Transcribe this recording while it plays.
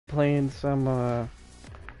playing some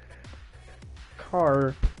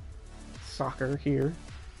car soccer here.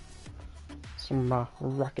 Some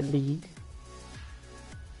Rocket League.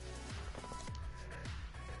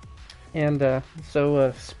 And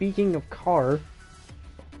so speaking of car,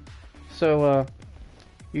 so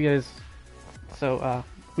you guys, so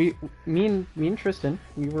me and Tristan,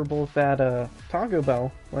 we were both at Taco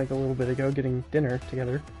Bell like a little bit ago getting dinner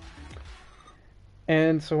together.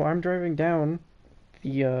 And so I'm driving down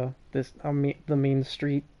the the main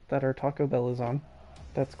street that our Taco Bell is on.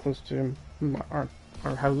 That's close to our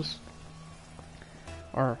house,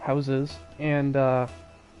 our houses, and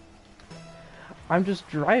I'm just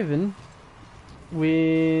driving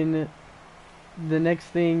when the next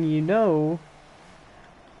thing you know,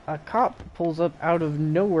 a cop pulls up out of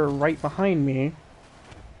nowhere right behind me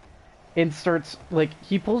and starts, like,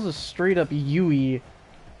 he pulls a straight up Yui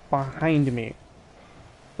behind me.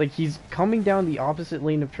 Like, he's coming down the opposite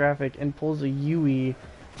lane of traffic and pulls a Yui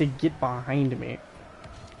to get behind me.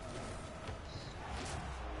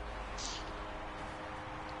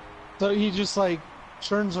 So he just, like,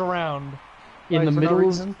 turns around In like, the middle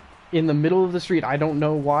no in the middle of the street. I don't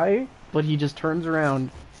know why, but he just turns around.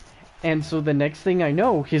 And so the next thing I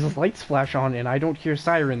know, his lights flash on and I don't hear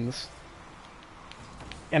sirens.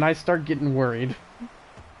 And I start getting worried.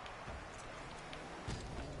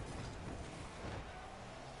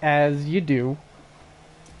 As you do.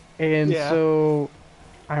 And Yeah. so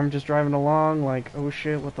I'm just driving along like, oh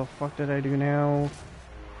shit, what the fuck did I do now?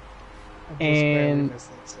 And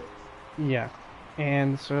yeah.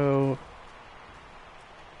 And so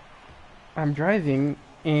I'm driving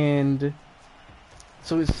and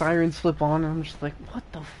so his sirens flip on and I'm just like, what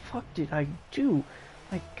the fuck did I do?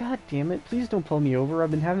 Like, god damn it, please don't pull me over.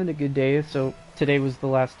 I've been having a good day. So today was the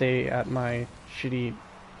last day at my shitty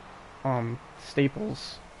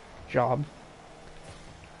Staples job.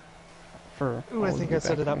 For Ooh, I think I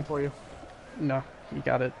set it up for you. No, you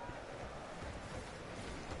got it.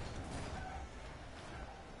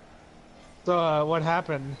 So, what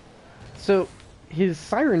happened? So, his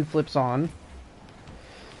siren flips on,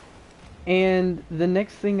 and the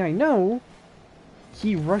next thing I know,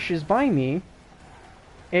 he rushes by me,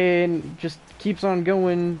 and just keeps on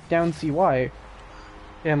going down CY,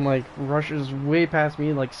 and, like, rushes way past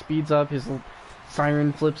me, like, speeds up, his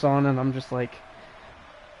siren flips on, and I'm just like,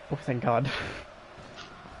 oh, thank God.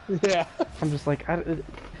 Yeah. I'm just like,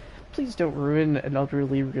 please don't ruin an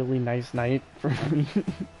really, really nice night for me.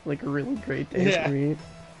 Like a really great day for me.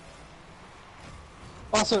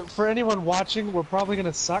 Also, for anyone watching, we're probably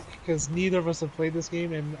gonna suck because neither of us have played this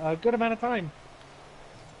game in a good amount of time.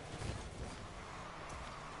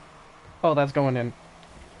 Oh, that's going in.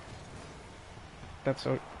 That's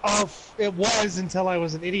so... Oh, it was until I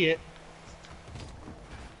was an idiot.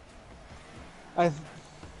 That's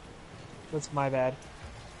my bad.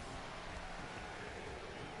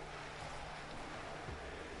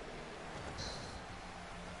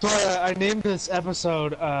 So I named this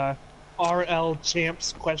episode RL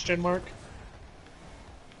Champs question mark.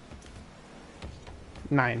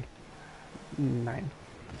 9.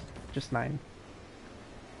 Just 9.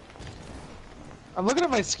 I'm looking at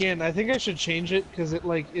my skin. I think I should change it because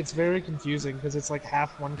it's very confusing because it's like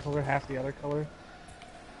half one color, half the other color.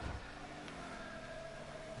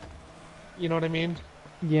 You know what I mean?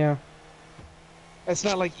 Yeah. It's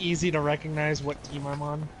not like easy to recognize what team I'm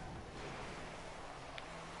on.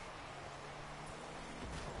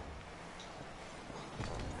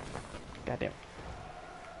 Goddamn.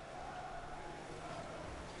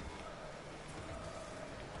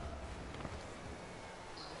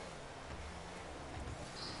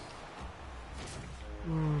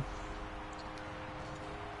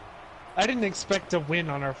 I didn't expect to win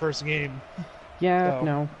on our first game. Yeah, so.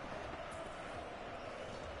 No.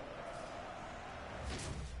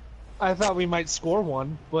 I thought we might score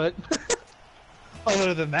one, but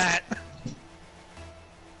other than that...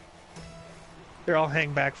 Here, I'll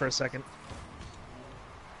hang back for a second.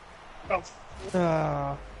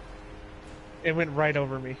 Oh. It went right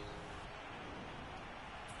over me.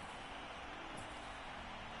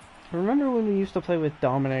 Remember when we used to play with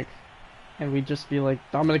Dominic, and we'd just be like,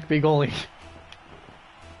 Dominic, be goalie.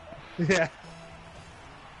 Yeah.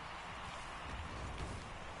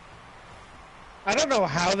 I don't know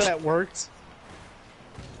how that worked,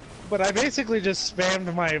 but I basically just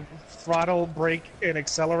spammed my throttle, brake, and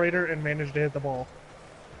accelerator and managed to hit the ball.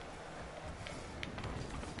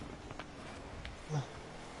 I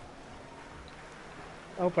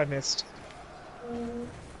hope I missed.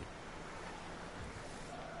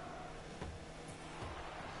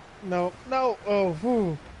 No, no, oh,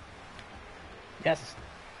 whew. Yes.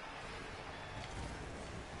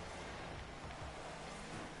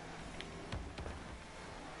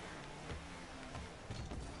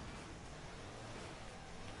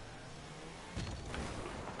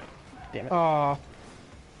 Damn it. Aw.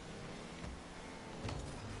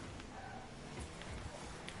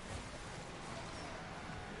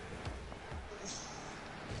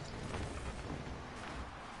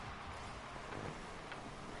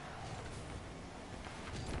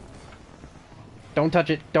 Don't touch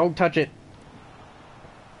it. Don't touch it.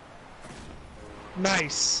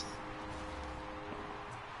 Nice.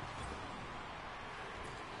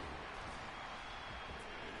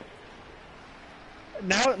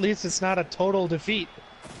 Now at least it's not a total defeat.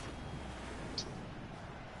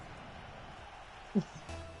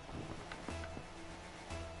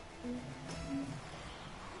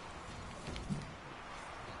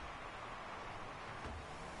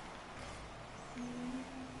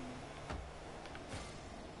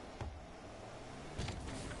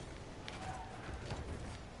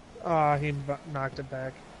 Ah, he knocked it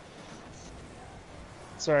back.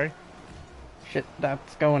 Sorry. Shit,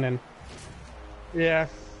 that's going in. Yeah.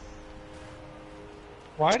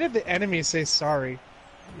 Why did the enemy say sorry?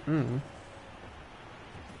 Mm.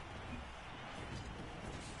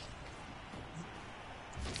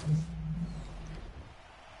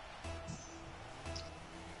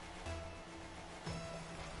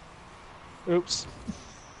 Oops.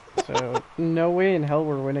 So, no way in hell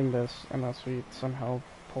we're winning this unless we somehow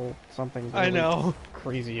pull something really I know.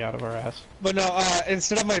 crazy out of our ass. But no,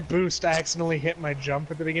 instead of my boost, I accidentally hit my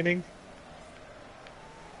jump at the beginning.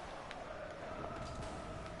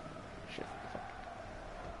 Shit.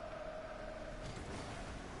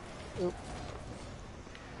 Fuck. Oop.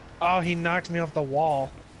 Oh, he knocked me off the wall.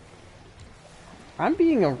 I'm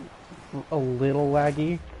being a little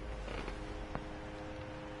laggy.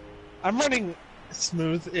 I'm running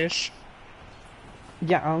smooth-ish.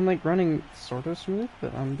 Yeah, I'm like running sort of smooth,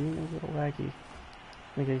 but I'm being a little laggy.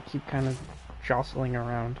 Like I keep kind of jostling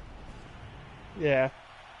around. Yeah.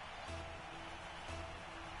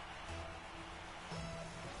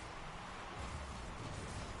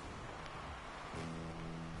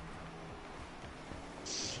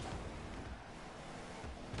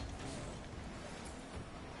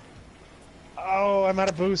 Oh, I'm out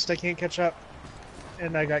of boost. I can't catch up.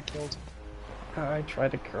 And I got killed. I tried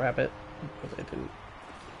to grab it, but I didn't.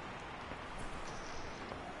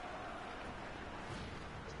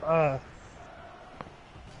 Uh.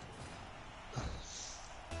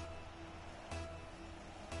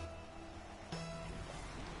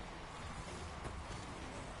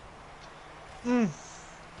 Mm.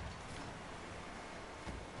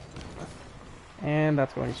 And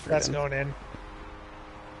that's going straight That's in. going in.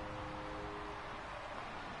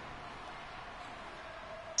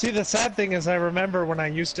 See, the sad thing is I remember when I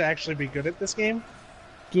used to actually be good at this game,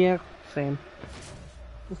 Yeah, same.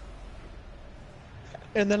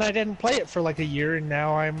 and then I didn't play it for like a year, and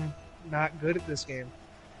now I'm not good at this game.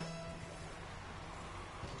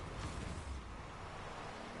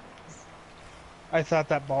 I thought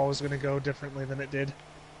that ball was going to go differently than it did.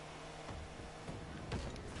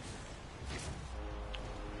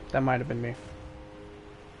 That might have been me.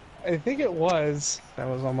 I think it was. That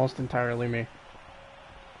was almost entirely me.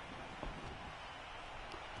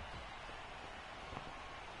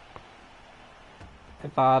 I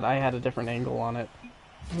thought I had a different angle on it.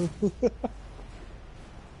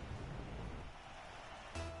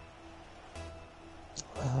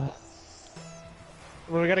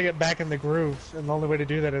 Well, we gotta get back in the groove, and the only way to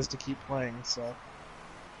do that is to keep playing, so...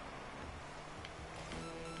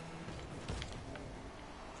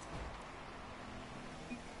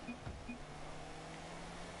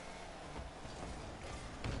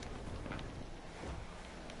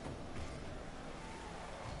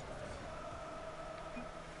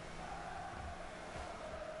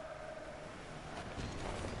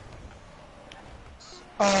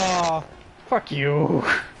 Oh, Fuck you!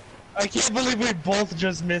 I can't believe we both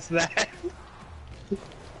just missed that.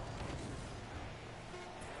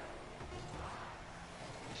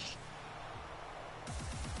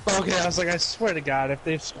 Okay, I was like, I swear to God, if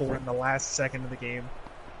they've scored in the last second of the game.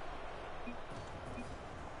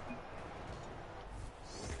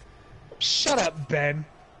 Shut up, Ben.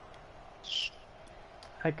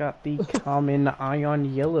 I got the common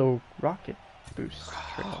ion yellow rocket boost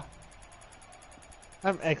trail.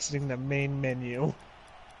 I'm exiting the main menu.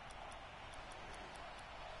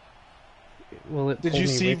 Will it Did pull you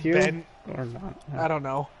me see with you Ben? or not? I don't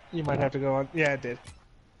know. You might have to go on. Yeah, it did.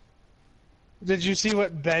 Did you see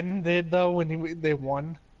what Ben did though when they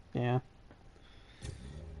won? Yeah.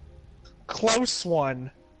 Close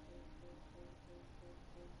one.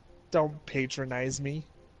 Don't patronize me.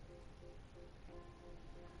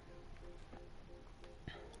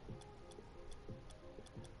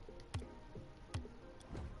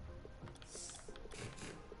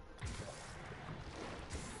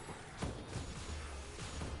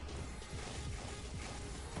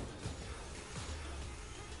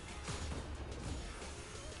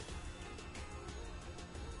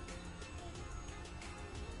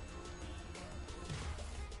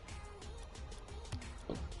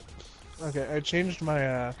 Okay, I changed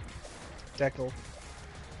my decal.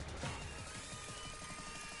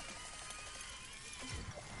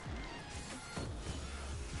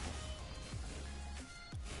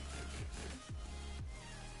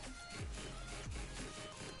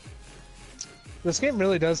 This game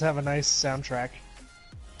really does have a nice soundtrack.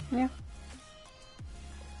 Yeah.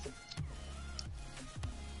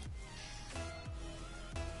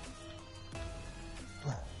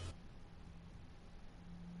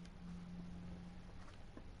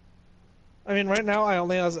 I mean, right now I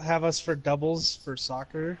only have us for doubles for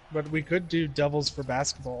soccer, but we could do doubles for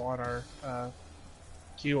basketball on our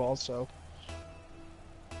queue also.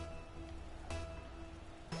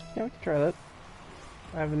 Yeah, we can try that.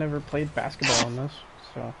 I've never played basketball on this,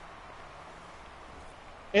 so.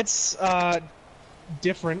 It's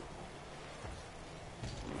different.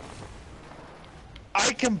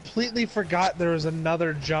 I completely forgot there was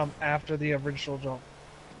another jump after the original jump.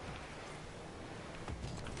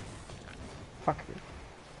 Fuck you.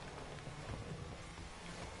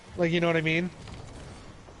 Like, you know what I mean?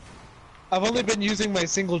 I've only been using my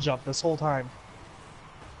single jump this whole time.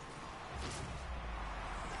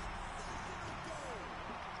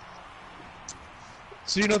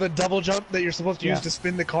 So you know the double jump that you're supposed to use to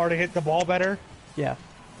spin the car to hit the ball better? Yeah.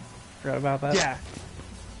 Forgot about that? Yeah.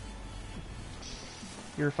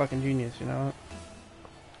 You're a fucking genius, you know?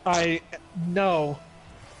 I know.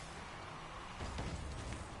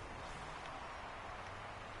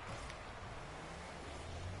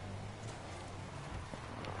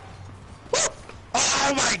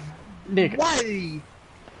 Oh my... Nick. Why?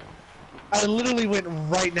 I literally went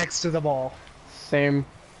right next to the ball. Same.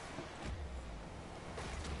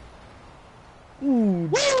 Ooh.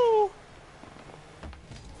 Woo!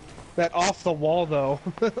 That off the wall though.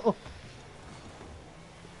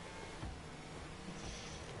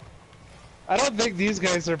 I don't think these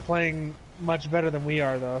guys are playing much better than we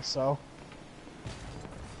are though, so.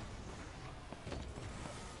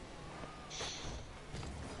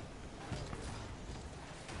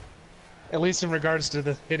 At least in regards to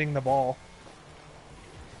the hitting the ball.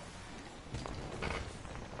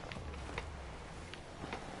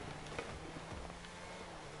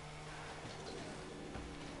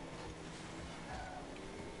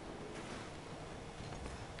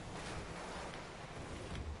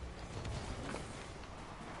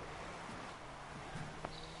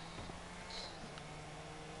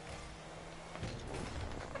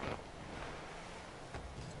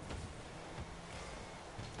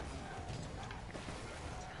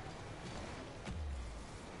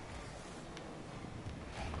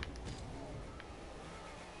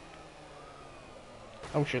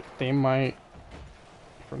 Oh shit, they might...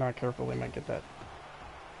 If we're not careful, they might get that.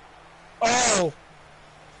 Oh!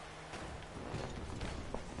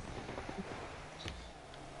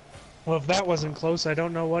 Well, if that wasn't close, I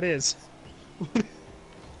don't know what is.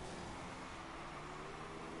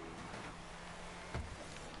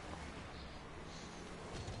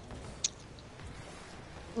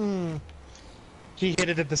 He hit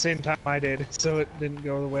it at the same time I did, so it didn't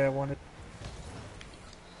go the way I wanted.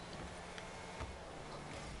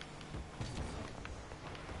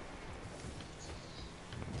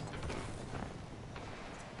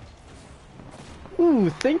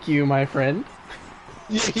 Ooh, thank you, my friend.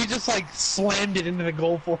 Yeah, he just like slammed it into the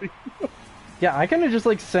goal for you. Yeah, I kind of just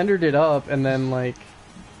like centered it up and then like...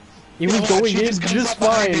 It was watch, going he in comes just up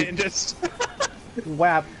behind it fine. and just...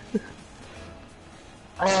 Whap.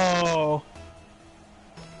 Oh.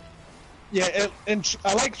 Yeah,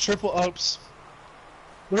 I like triple ups.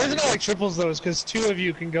 The reason I like triples though is because two of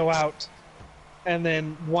you can go out, and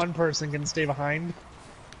then one person can stay behind.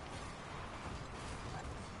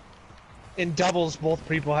 In doubles, both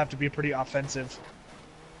people have to be pretty offensive.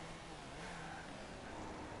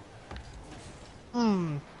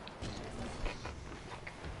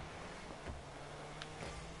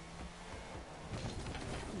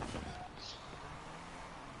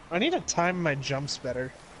 I need to time my jumps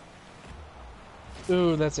better.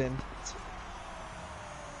 Ooh, that's in.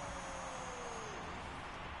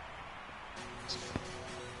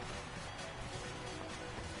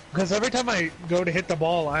 Because every time I go to hit the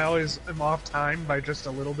ball, I always am off time by just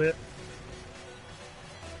a little bit.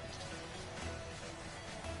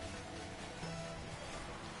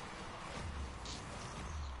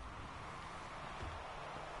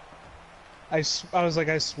 I was like,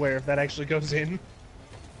 I swear, if that actually goes in.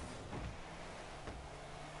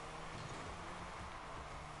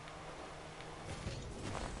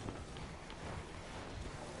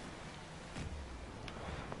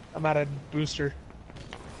 I'm out of booster.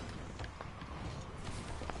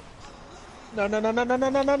 No, no, no, no, no, no,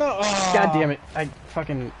 no, no, no! Oh. God damn it. I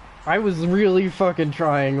fucking... I was really fucking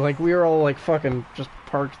trying. Like, we were all, like, fucking just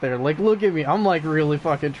parked there. Like, look at me. I'm, like, really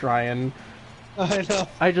fucking trying. I know.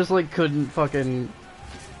 I just, like, couldn't fucking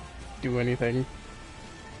do anything.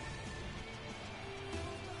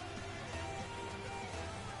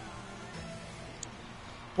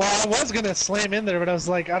 Well, I was gonna slam in there, but I was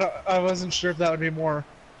like, I wasn't sure if that would be more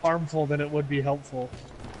harmful than it would be helpful.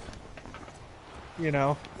 You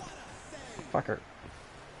know? Fucker.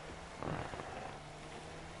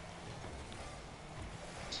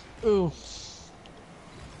 Ooh.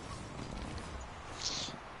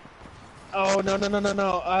 Oh, no, no, no, no,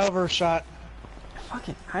 no. I overshot.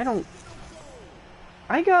 Fucking, I don't...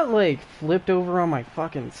 I got, like, flipped over on my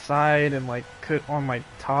fucking side and, like, on my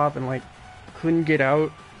top and, like, couldn't get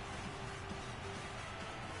out.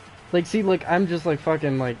 Like, see, like, I'm just, like,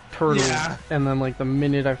 fucking, like, turtled. Yeah. And then, like, the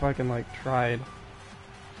minute I fucking, like, tried.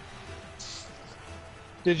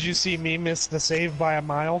 Did you see me miss the save by a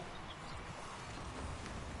mile?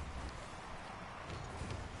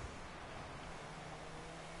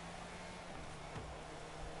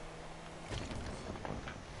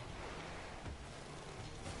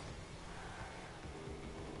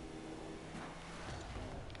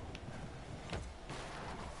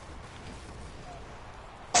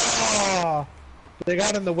 Oh, they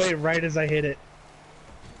got in the way right as I hit it.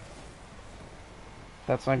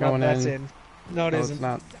 That's not No, going that's in. in. No, it No, isn't. it's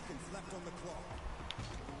not.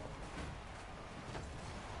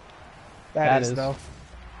 That is, though.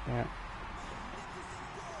 Yeah.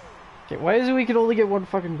 Okay, why is it we could only get one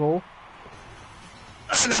fucking goal?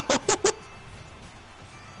 I know.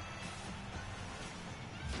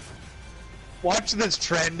 Watch this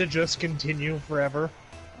trend to just continue forever.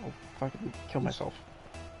 I'll fucking kill myself.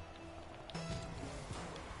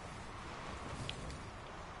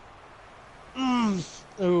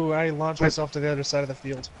 Ooh, I launched myself to the other side of the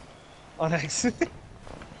field. On accident.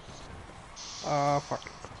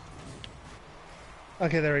 Fuck.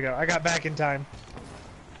 Okay, there we go. I got back in time.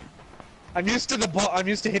 I'm used to the ball. I'm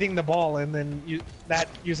used to hitting the ball and then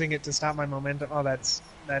using it to stop my momentum. Oh, that's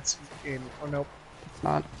in. Oh nope. It's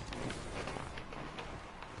not.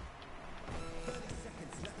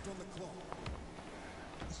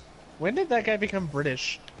 When did that guy become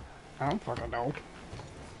British? I don't fucking know.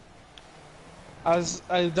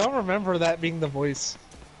 I don't remember that being the voice.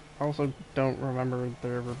 I also don't remember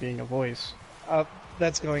there ever being a voice.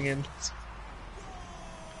 That's going in.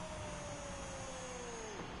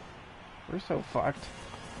 We're so fucked.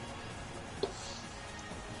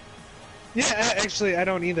 Yeah, actually, I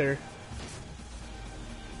don't either.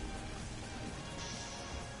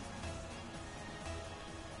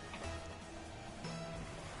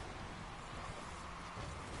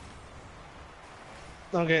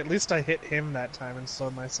 Okay, at least I hit him that time and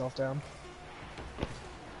slowed myself down.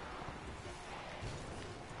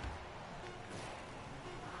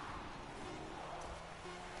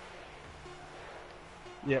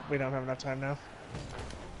 Yep, we don't have enough time now.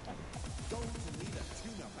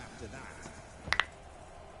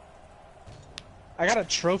 I got a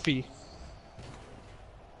trophy.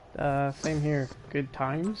 Same here. Good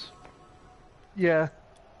times? Yeah.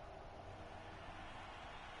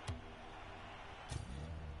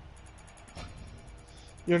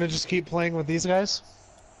 You wanna just keep playing with these guys?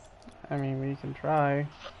 I mean, we can try.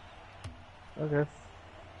 Okay.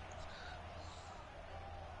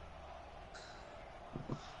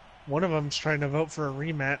 One of them's trying to vote for a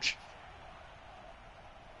rematch.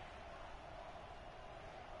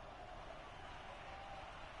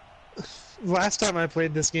 Last time I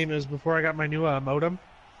played this game, it was before I got my new modem.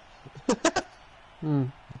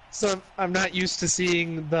 So I'm not used to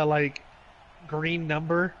seeing the, like, green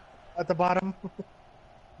number at the bottom.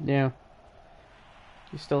 Yeah.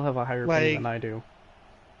 You still have a higher ping than I do.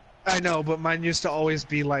 I know, but mine used to always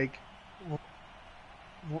be, like,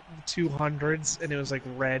 200s, and it was, like,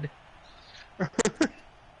 red.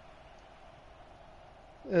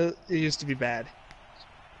 It used to be bad.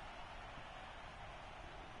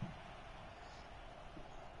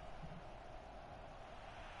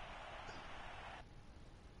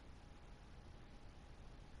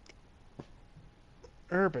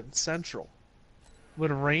 Urban Central.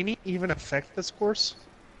 Would Rainy even affect this course?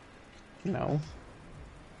 No.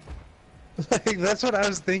 Like, that's what I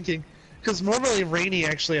was thinking. Because normally Rainy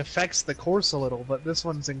actually affects the course a little, but this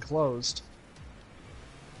one's enclosed.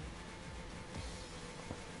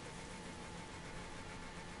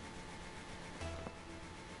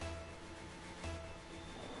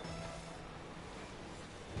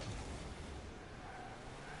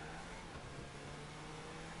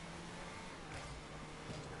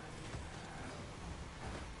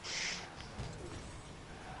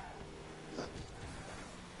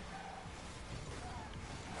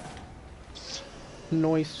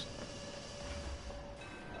 Noise.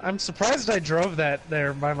 I'm surprised I drove that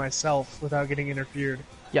there by myself without getting interfered.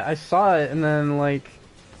 Yeah, I saw it, and then, like...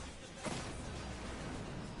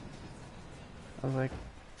 I was like...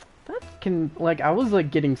 That can... Like, I was, like,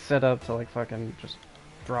 getting set up to, like, fucking just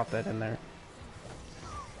drop that in there.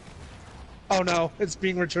 Oh no, it's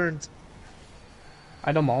being returned.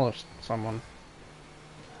 I demolished someone.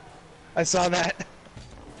 I saw that.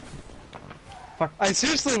 Fuck. I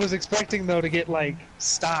seriously was expecting, though, to get, like,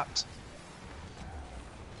 stopped.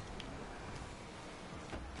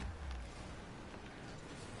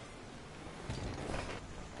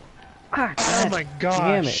 Ah, Oh God my gosh.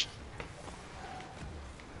 damn it.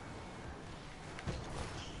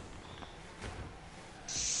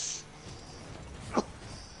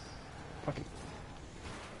 Fucking...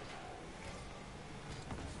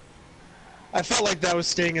 I felt like that was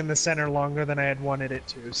staying in the center longer than I had wanted it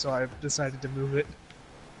to, so I've decided to move it.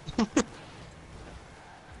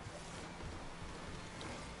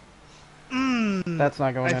 That's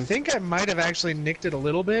not going I in. think I might have actually nicked it a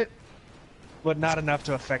little bit, but not enough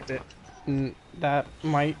to affect it. That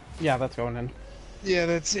might... Yeah, that's going in. Yeah,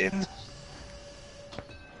 that's in.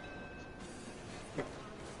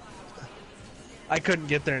 I couldn't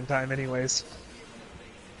get there in time anyways.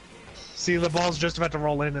 See, the ball's just about to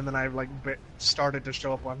roll in, and then I, like, started to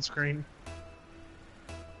show up on screen.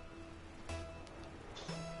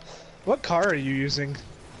 What car are you using?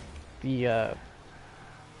 The,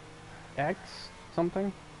 X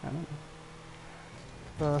something? I don't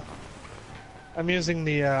know. I'm using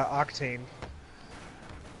the, Octane.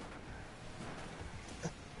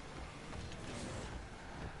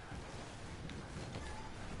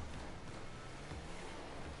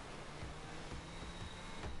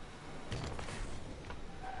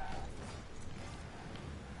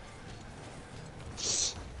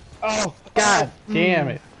 Oh! God oh, damn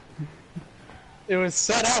it. It was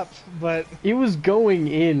set up, but... It was going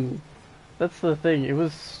in. That's the thing. It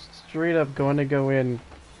was straight up going to go in.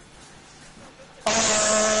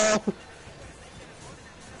 Oh!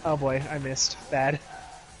 Oh boy, I missed. Bad.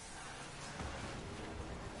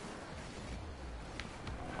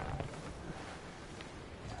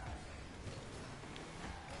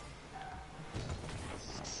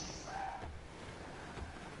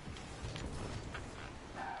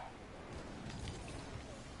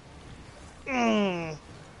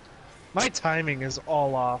 My timing is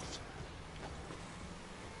all off.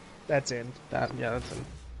 That's in. Yeah, that's in.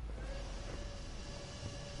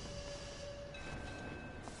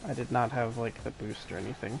 I did not have, like, the boost or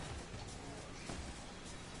anything.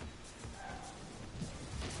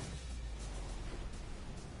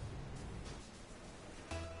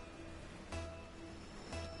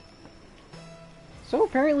 So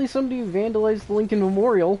apparently somebody vandalized the Lincoln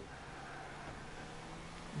Memorial.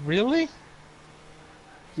 Really?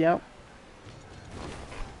 Yep.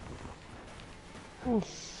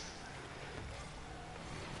 Oof.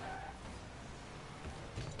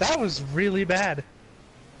 That was really bad.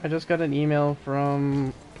 I just got an email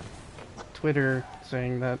from Twitter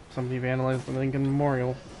saying that somebody vandalized the Lincoln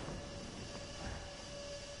Memorial.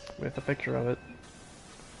 With a picture of it.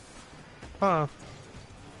 Huh.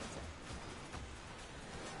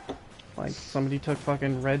 Like, somebody took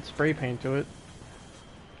fucking red spray paint to it.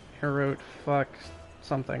 He wrote, fuck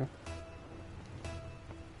something.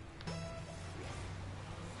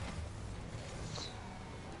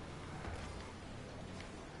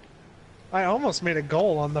 I almost made a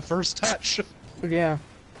goal on the first touch. Yeah.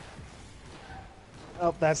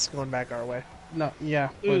 Oh, that's going back our way. No, yeah.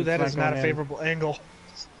 but Ooh, it's that is not a going in. favorable angle.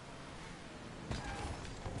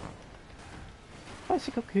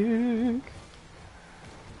 Bicycle kick.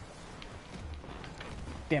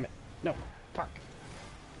 Damn it. No. Fuck.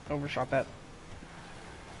 Overshot that.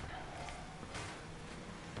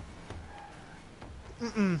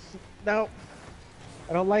 No.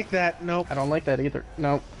 I don't like that. Nope. I don't like that either.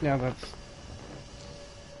 No. Yeah, that's...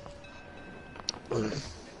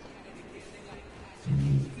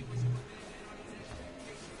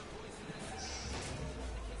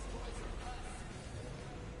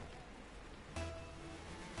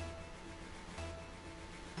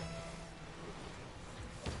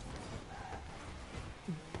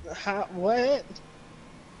 What?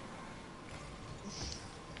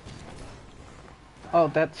 Oh,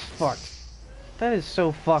 that's fucked. That is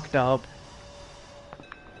so fucked up.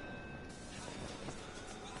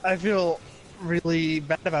 I feel really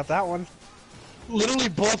bad about that one. Literally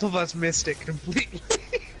both of us missed it completely.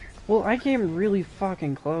 Well, I came really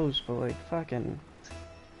fucking close, but like, fucking...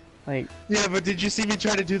 Like... Yeah, but did you see me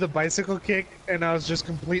try to do the bicycle kick and I was just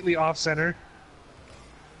completely off center?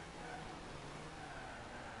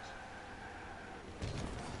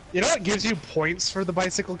 You know what gives you points for the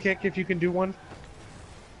bicycle kick if you can do one?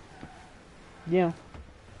 Yeah.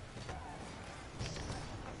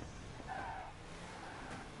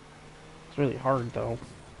 It's really hard, though.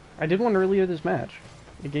 I did one earlier this match.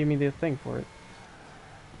 It gave me the thing for it.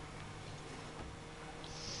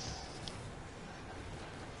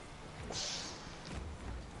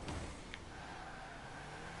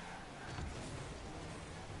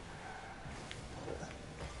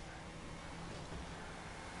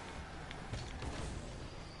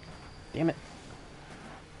 Damn it.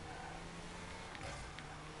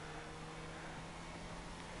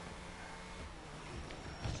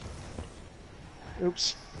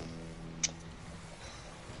 Oops.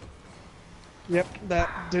 Yep,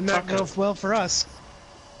 that did not go well for us.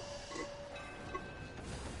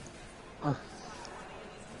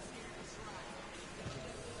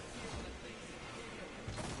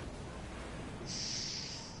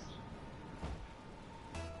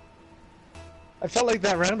 I felt like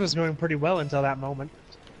that round was going pretty well until that moment.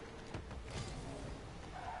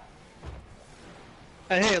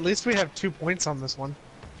 Hey, at least we have 2 points on this one.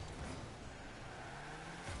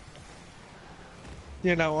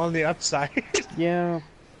 You know, on the upside. Yeah.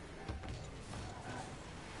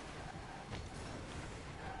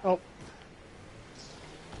 Oh.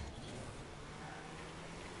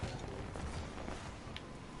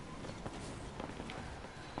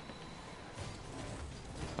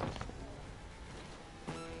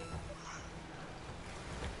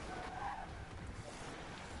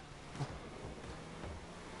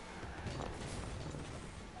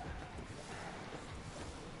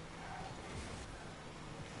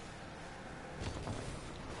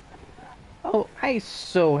 Oh, I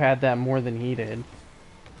so had that more than he did.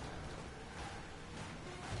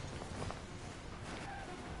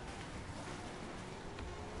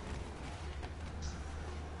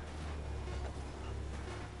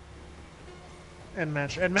 And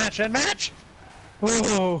match, and match, and match!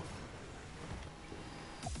 Whoa!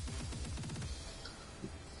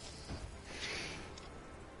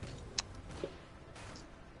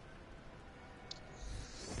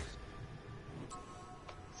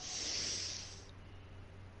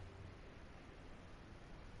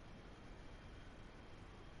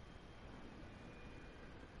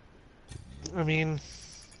 I mean...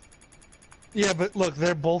 Yeah, but look,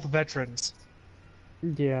 they're both veterans.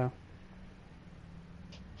 Yeah.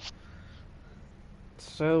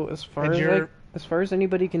 So And you're... as far as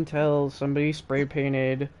anybody can tell, somebody spray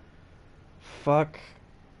painted fuck.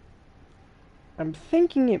 I'm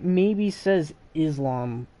thinking it maybe says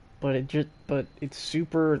Islam, but it's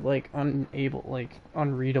super like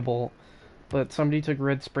unreadable. But somebody took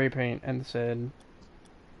red spray paint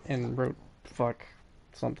and wrote fuck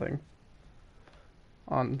something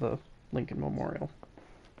on the Lincoln Memorial.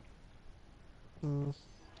 Hmm.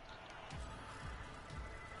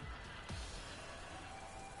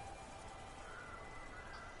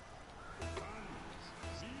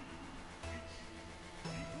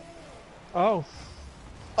 Oh.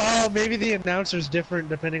 Oh, maybe the announcer's different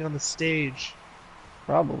depending on the stage.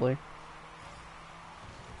 Probably.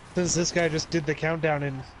 Since this guy just did the countdown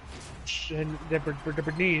in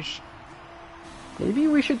Berniche. Maybe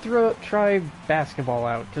we should try basketball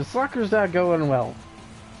out, because soccer's not going well.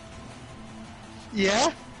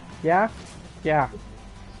 Yeah? Yeah? Yeah.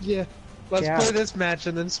 Yeah. Let's Yeah. play this match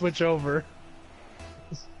and then switch over.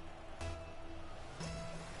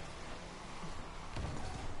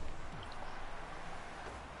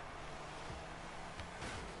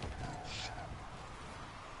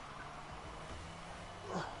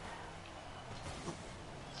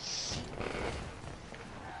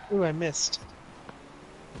 Ooh, I missed.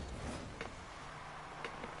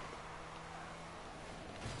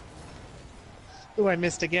 Ooh, I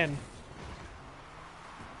missed again.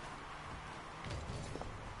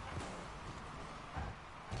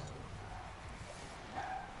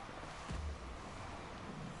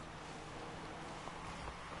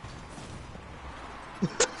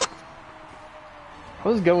 I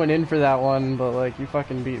was going in for that one, but like, you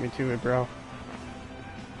fucking beat me to it, bro.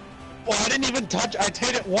 Well, I didn't even touch. I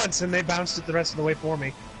hit it once and they bounced it the rest of the way for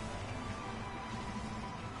me.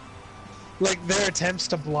 Like, their attempts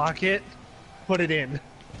to block it, put it in.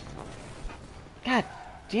 God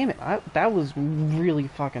damn it, that was really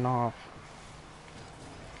fucking off.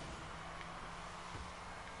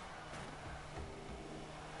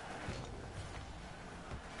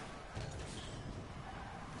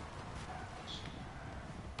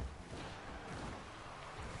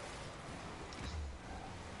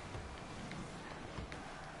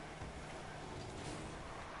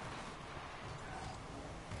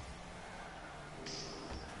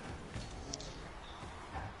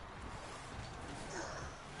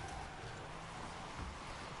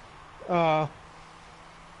 I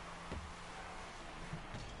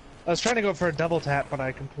was trying to go for a double tap, but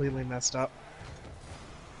I completely messed up.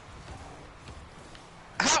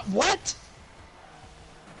 How, what?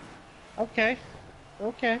 Okay.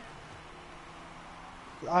 Okay.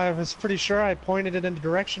 I was pretty sure I pointed it in the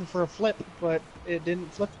direction for a flip, but it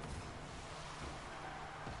didn't flip.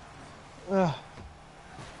 Ugh.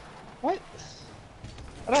 What?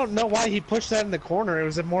 I don't know why he pushed that in the corner. It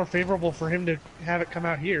was more favorable for him to have it come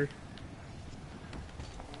out here.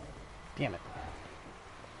 Damn it.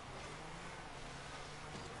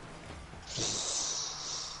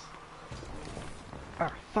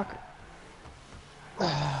 Ah, fucker.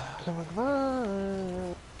 Come on, come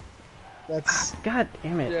on. That's... God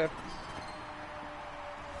damn it. Yeah.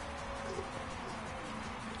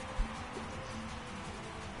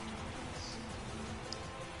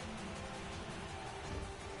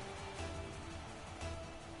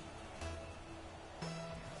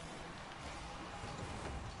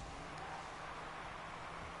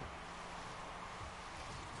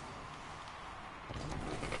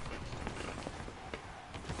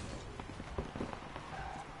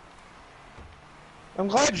 I'm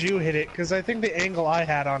glad you hit it, because I think the angle I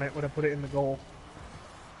had on it would have put it in the goal.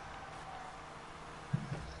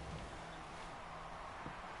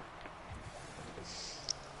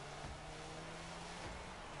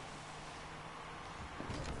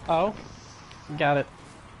 Oh? Got it.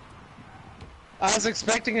 I was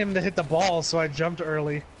expecting him to hit the ball, so I jumped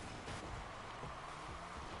early.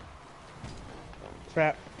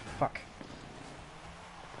 Crap. Fuck.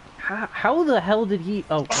 How the hell did he...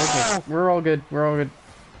 Oh, okay. Oh! We're all good. We're all good.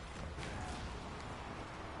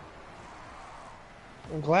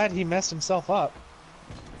 I'm glad he messed himself up.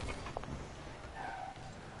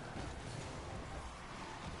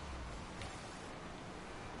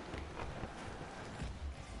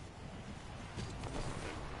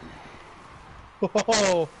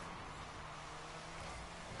 Whoa!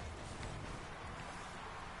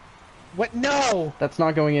 What? No! That's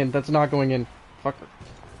not going in. That's not going in. Fucker.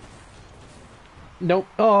 Nope.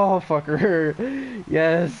 Oh, fucker.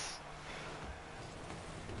 Yes.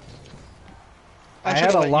 I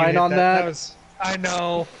had should've a let you line hit on that. That was... I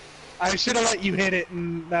know. I should have let you hit it,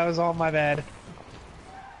 and that was all my bad.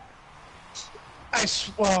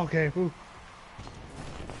 Well, okay. Ooh.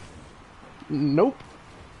 Nope.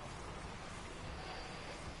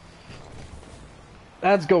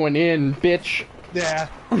 That's going in, bitch. Yeah.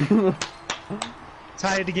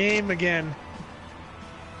 Tied the game again.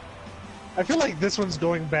 I feel like this one's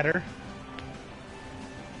going better.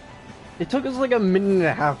 It took us like a minute and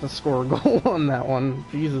a half to score a goal on that one.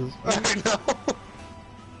 Jesus. I know.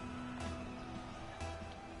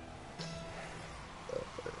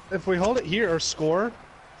 If we hold it here or score,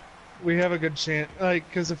 we have a good chance. Like,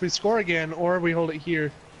 because if we score again or we hold it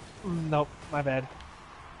here, nope, my bad.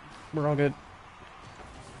 We're all good.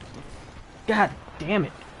 God damn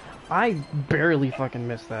it. I barely fucking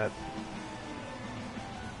missed that.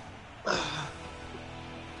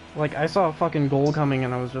 Like, I saw a fucking goal coming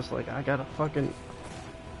and I was just like, I gotta fucking...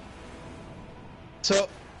 So,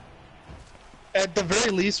 at the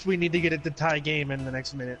very least, we need to get it to tie game in the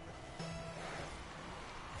next minute.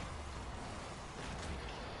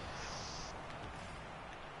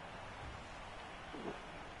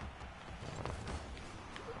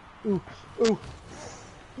 Ooh, ooh.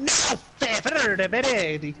 No,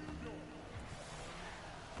 Feferde.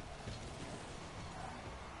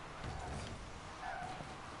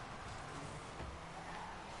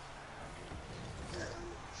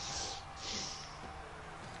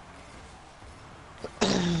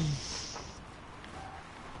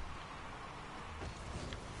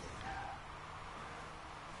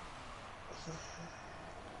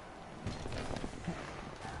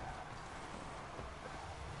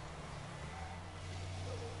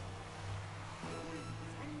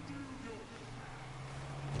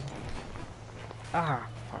 Ah,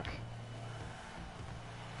 fuck.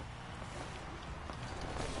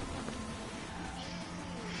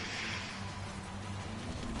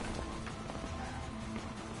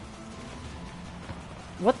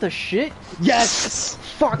 What the shit? Yes!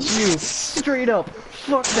 Fuck you! Straight up!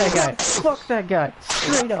 Fuck that guy! Fuck that guy!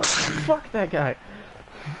 Straight up! Fuck that guy!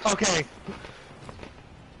 Okay.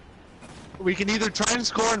 We can either try and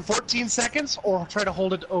score in 14 seconds or try to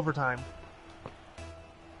hold it to overtime.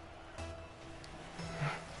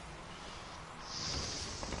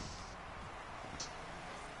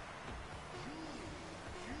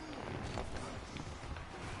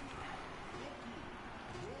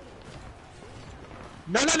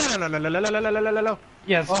 No, no, no, no, no, no, no, no, no, no, no, no, no.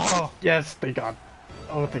 Yes! Oh. Yes, thank God.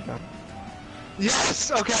 Oh, thank God.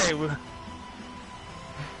 Yes, okay.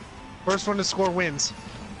 First one to score wins.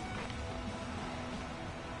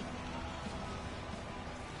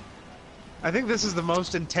 I think this is the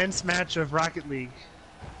most intense match of Rocket League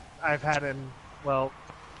I've had in, well,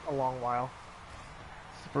 a long while.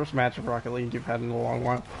 It's the first match of Rocket League you've had in a long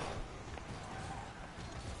while.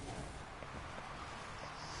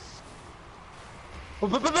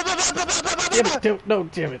 Damn it, no,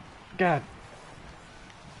 damn it. God.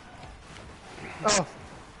 Oh.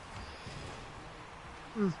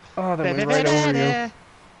 Oh, that went right over you.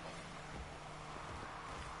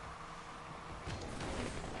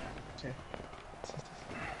 Okay.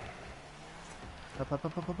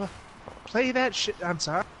 Play that shit. I'm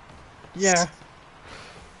sorry. Yeah.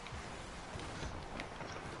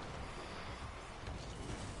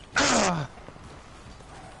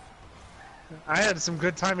 I had some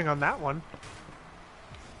good timing on that one.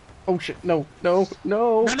 Oh shit, no, no,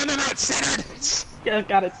 no. No, it's centered! Yeah,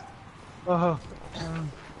 got it. Oh.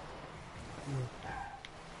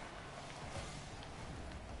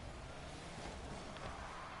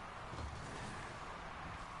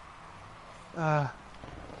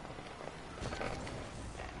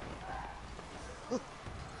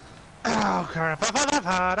 Oh, crap.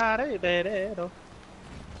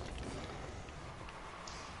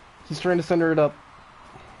 He's trying to center it up.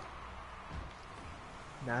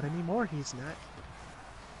 Not anymore, he's not.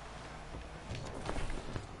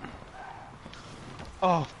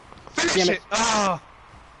 Oh, finish Damn it. it! Oh!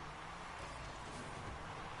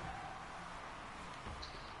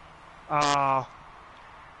 Ah.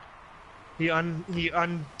 He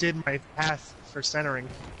undid my path for centering.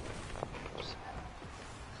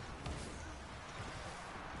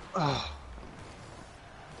 Oh.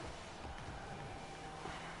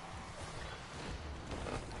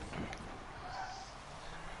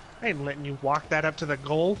 I ain't letting you walk that up to the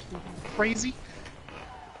goal, crazy.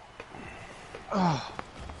 Oh.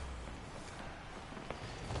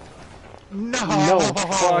 No! No,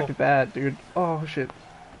 fuck that, dude. Oh shit.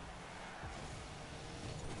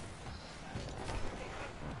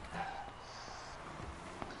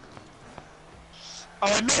 Oh,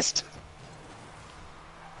 I missed!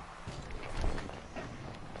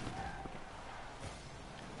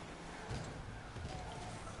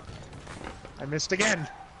 I missed again.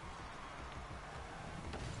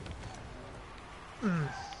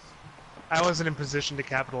 I wasn't in position to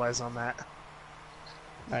capitalize on that.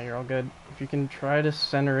 Nah, you're all good. If you can try to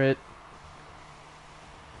center it.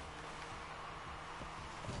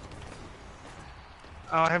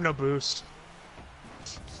 Oh, I have no boost.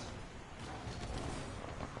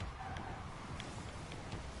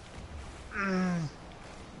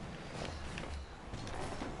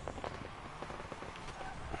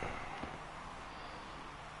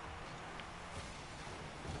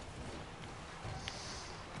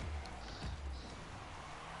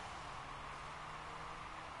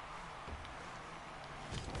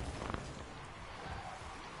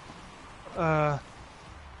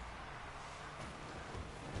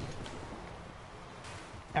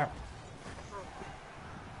 Ow.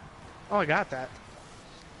 Oh, I got that.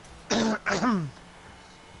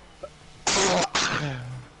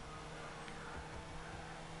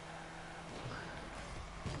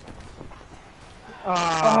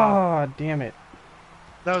 Oh, damn it.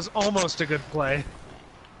 That was almost a good play.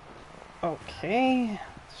 Okay,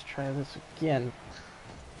 let's try this again.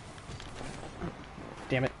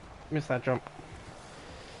 Damn it, missed that jump.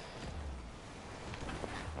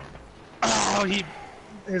 Oh,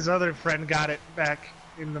 his other friend got it back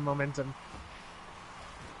in the momentum.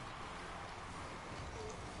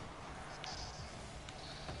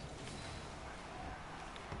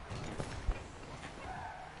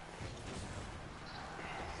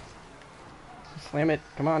 Slam it,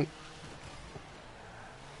 come on.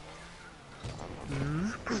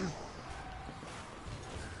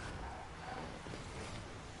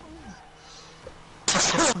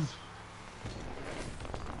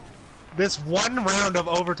 This one round of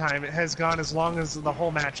overtime has gone as long as the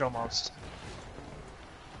whole match almost.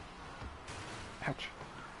 Ouch.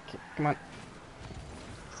 Okay, come on.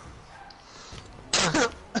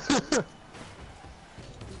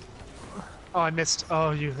 Oh, I missed.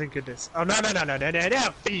 Oh, you think goodness. Oh, no,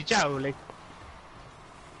 Jolly.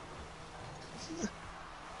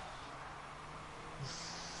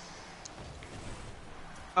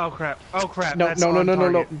 Oh, crap. Oh, crap. No, That's no, no, on no, no,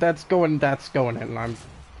 no. target. That's going in. I'm...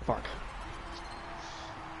 Fuck.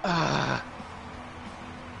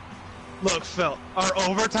 Look, Phil, our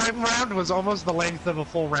overtime round was almost the length of a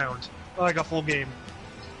full round. Like a full game.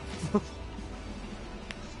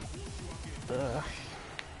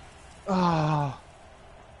 Oh.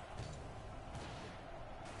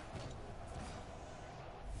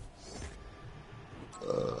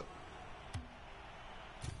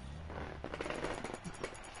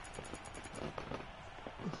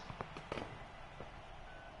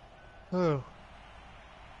 Oh,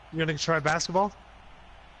 you gonna try basketball?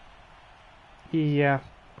 Yeah.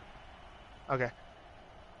 Okay.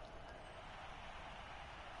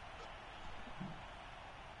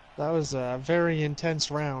 That was a very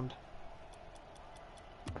intense round.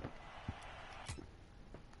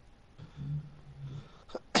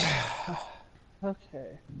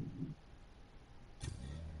 Okay.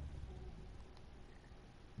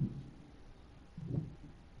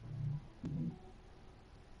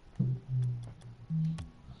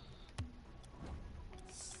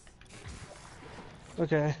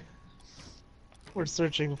 Okay. We're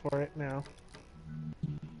searching for it now.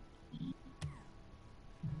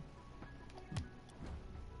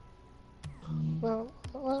 Whoa,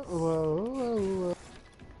 whoa, whoa, whoa.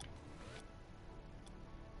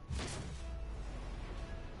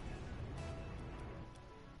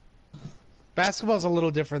 Basketball's a little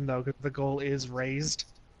different though, because the goal is raised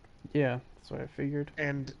Yeah, that's what I figured.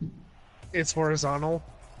 and it's horizontal,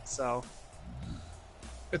 so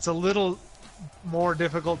it's a little more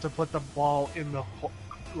difficult to put the ball in the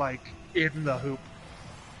in the hoop.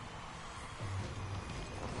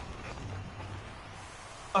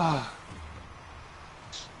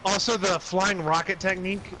 Also, the flying rocket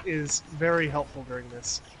technique is very helpful during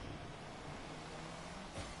this.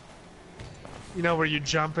 You know, where you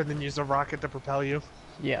jump and then use a rocket to propel you?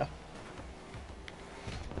 Yeah.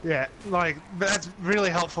 Yeah, like, that's really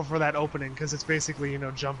helpful for that opening, because it's basically, you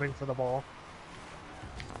know, jumping for the ball.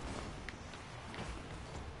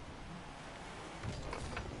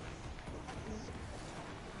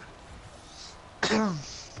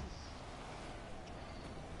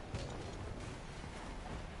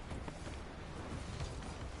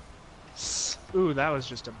 Ooh, that was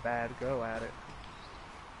just a bad go at it.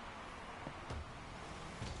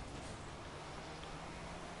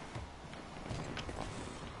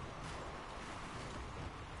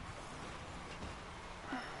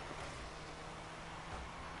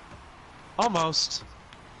 Almost.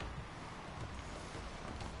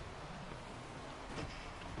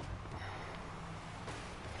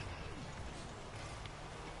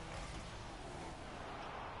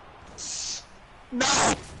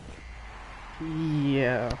 No!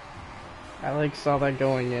 Yeah. I like saw that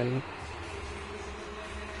going in.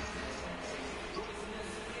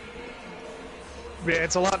 Yeah,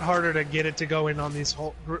 it's a lot harder to get it to go in on these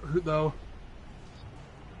whole though.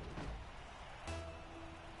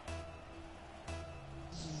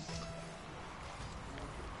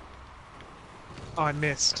 Oh, I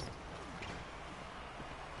missed.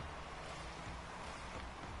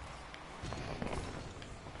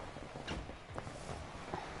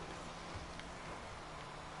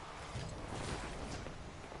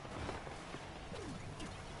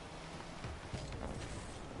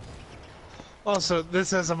 Also,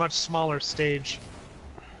 this has a much smaller stage.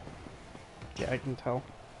 Yeah, I can tell.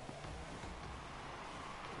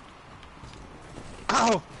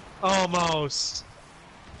 Ow! Almost.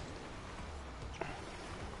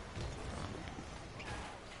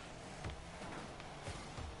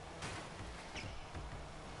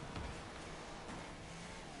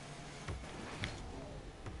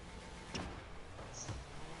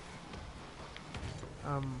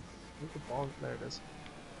 Where's the ball? There it is.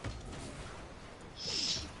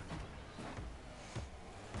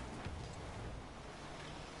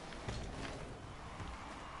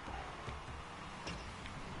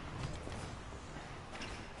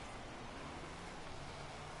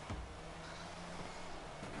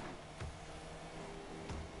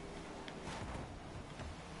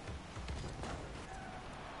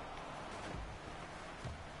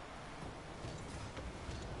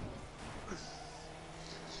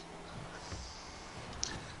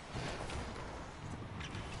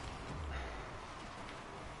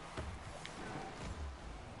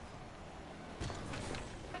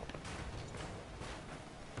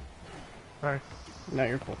 Sorry. No,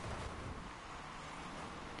 you're cool.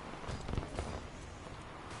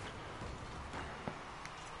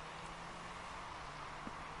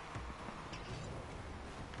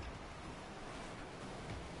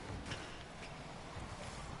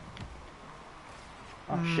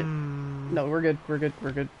 Oh shit. No, we're good. We're good.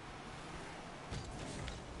 We're good.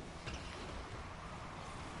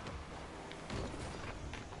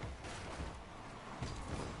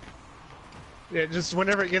 Yeah, just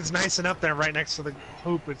whenever it gets nice and up there right next to the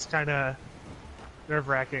hoop, it's kind of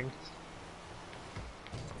nerve-wracking.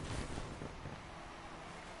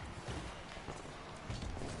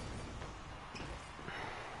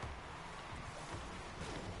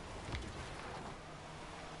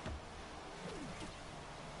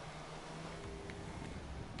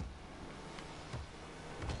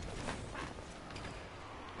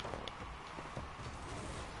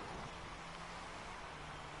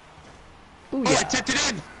 Oh, I Booyah! tipped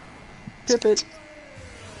it in! Tip it!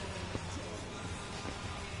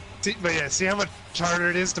 See, but yeah, see how much harder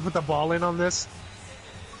it is to put the ball in on this?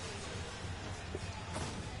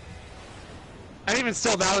 And even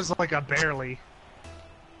still, that was like a barely.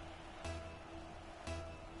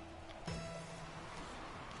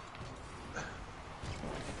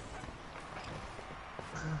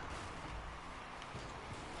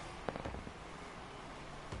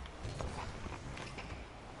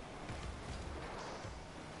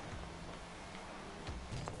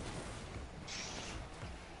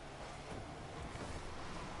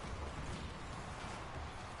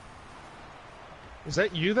 Is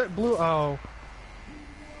that you that blew? Oh.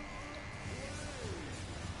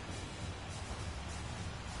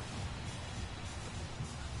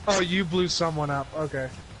 Oh, you blew someone up. Okay.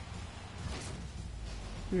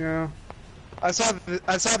 Yeah. I saw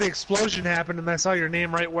the explosion happen, and I saw your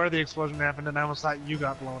name right where the explosion happened, and I almost thought you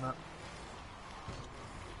got blown up.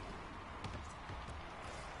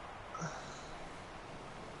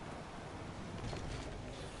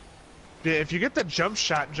 Yeah, if you get the jump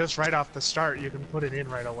shot just right off the start, you can put it in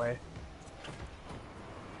right away.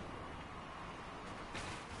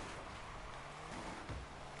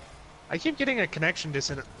 I keep getting a connection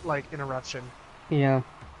interruption. Yeah.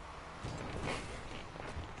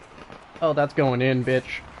 Oh, that's going in,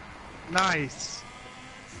 bitch. Nice.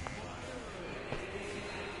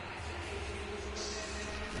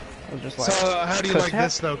 I was just like, So, how do you like Cause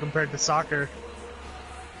this though compared to soccer?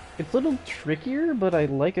 it's a little trickier, but I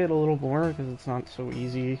like it a little more because it's not so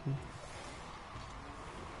easy.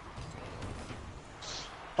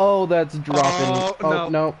 Oh, that's dropping. Oh,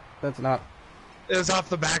 no, that's not. It was off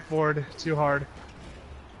the backboard. Too hard.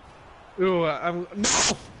 Ooh, no.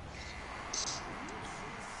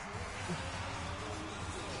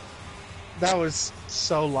 That was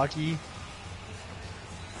so lucky.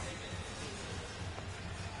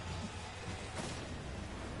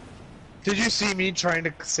 Did you see me trying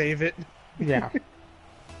to save it? Yeah.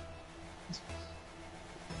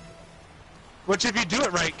 Which, if you do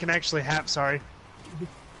it right, can actually happen. Sorry.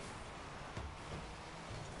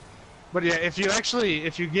 But yeah, if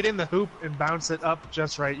you get in the hoop and bounce it up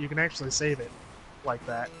just right, you can actually save it like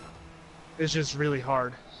that. It's just really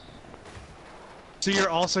hard. So you're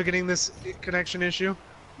also getting this connection issue?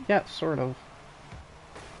 Yeah, sort of.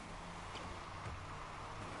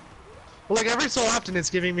 Well, like every so often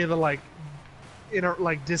it's giving me the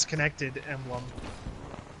disconnected emblem.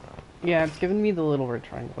 Yeah, it's giving me the little red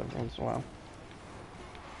triangle every once in a while.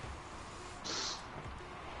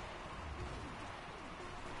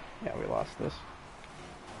 Yeah, we lost this.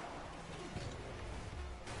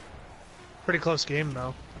 Pretty close game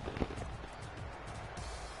though.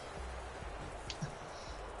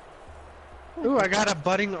 Ooh, I got a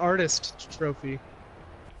budding artist trophy.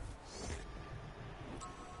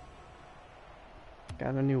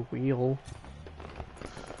 Got a new wheel.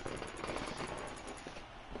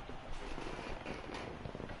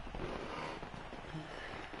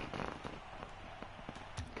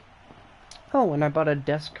 Oh, and I bought a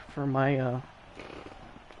desk for my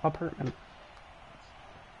apartment.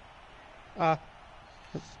 Yeah.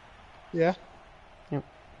 Yep.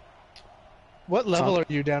 What level are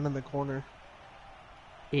you down in the corner?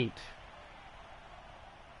 8.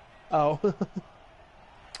 Oh.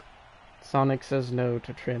 Sonic says no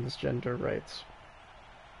to transgender rights.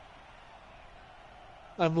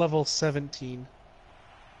 I'm level 17.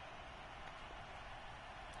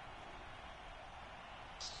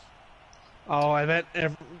 Oh, I bet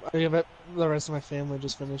the rest of my family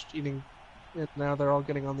just finished eating, and now they're all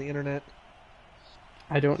getting on the internet.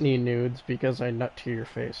 I don't need nudes because I nut to your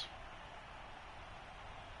face.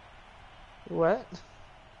 What?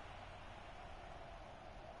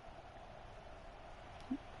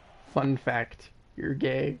 Fun fact, you're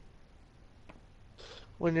gay.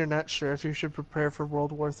 When you're not sure if you should prepare for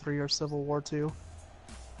World War III or Civil War II.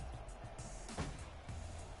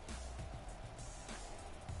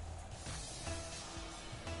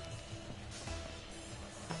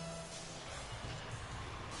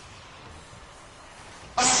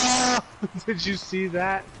 Ah! Did you see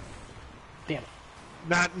that? Damn it.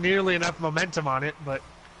 Not nearly enough momentum on it, but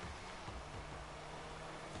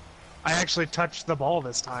I actually touched the ball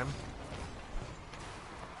this time.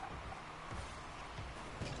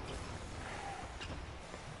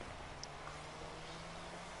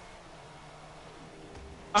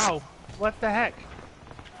 Oh, what the heck?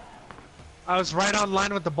 I was right on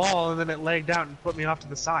line with the ball and then it lagged out and put me off to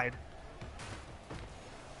the side.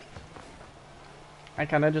 I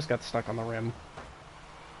kinda just got stuck on the rim.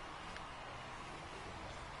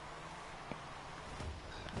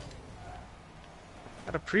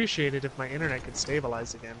 I'd appreciate it if my internet could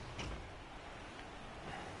stabilize again.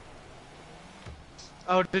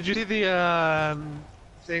 Oh, did you see the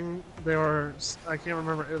thing? They were, I can't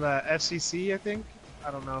remember, the FCC, I think?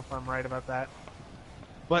 I don't know if I'm right about that.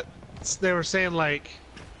 But they were saying, like,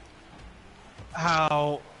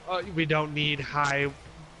 how we don't need high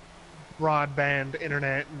broadband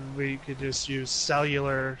internet and we could just use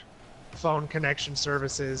cellular phone connection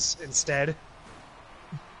services instead.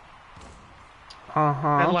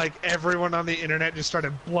 And, like, everyone on the internet just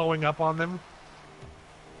started blowing up on them.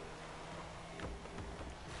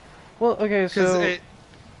 Well, okay, so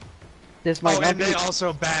this might not and be... they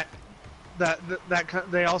also back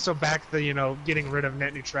they also back the, you know, getting rid of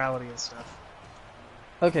net neutrality and stuff.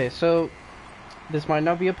 Okay, so this might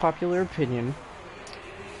not be a popular opinion,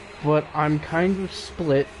 but I'm kind of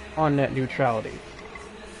split on net neutrality.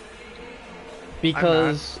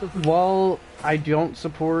 Because while I don't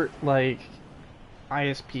support, like,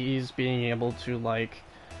 ISPs being able to, like,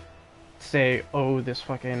 say, oh, this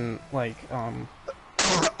fucking, like,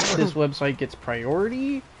 this website gets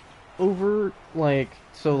priority over, like,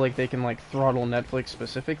 so, like, they can, like, throttle Netflix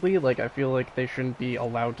specifically. Like, I feel like they shouldn't be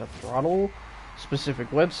allowed to throttle specific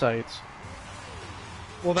websites.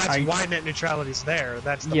 Well, that's why net neutrality's there.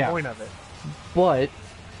 That's the point of it.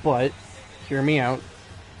 But, hear me out.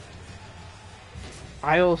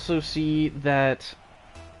 I also see that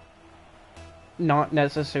not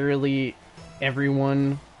necessarily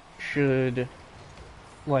everyone should,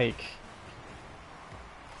 like,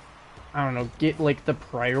 I don't know, get, like, the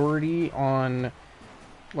priority on,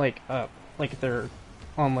 like their,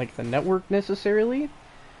 on, like, the network necessarily.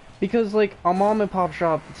 Because, like, a mom and pop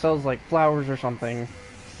shop that sells, like, flowers or something,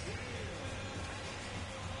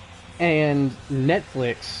 and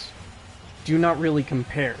Netflix do not really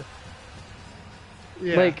compare.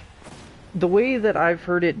 Yeah. Like, the way that I've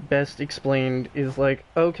heard it best explained is like,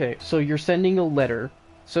 okay, so you're sending a letter.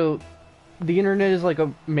 So, the internet is like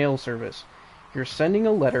a mail service. You're sending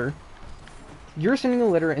a letter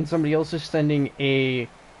and somebody else is sending a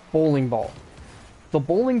bowling ball. The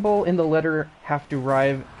bowling ball and the letter have to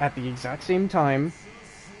arrive at the exact same time.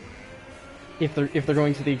 If they're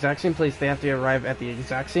going to the exact same place, they have to arrive at the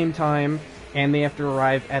exact same time, and they have to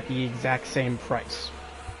arrive at the exact same price.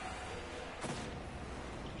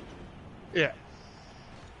 Yeah.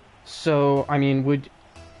 So, I mean,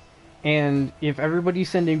 and if everybody's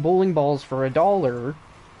sending bowling balls for $1,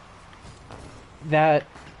 that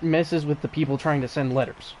messes with the people trying to send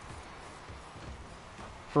letters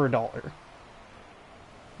for $1.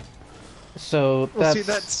 So that's... Well, see,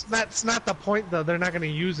 that's not the point, though. They're not going to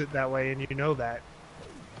use it that way, and you know that.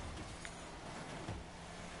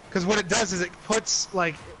 Because what it does is it puts,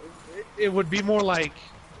 like, it would be more like,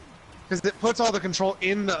 because it puts all the control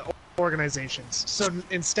in the organizations. So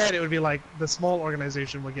instead, it would be like the small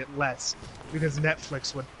organization would get less because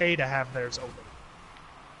Netflix would pay to have theirs open.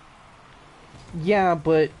 Yeah,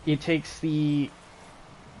 but it takes the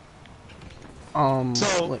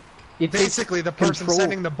so like, basically, the person control...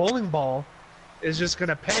 sending the bowling ball is just going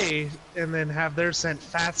to pay and then have theirs sent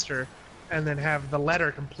faster, and then have the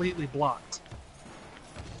letter completely blocked.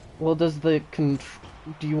 Well, do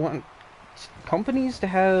you want companies to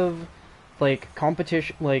have, like,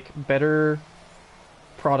 competition, like, better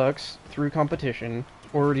products through competition,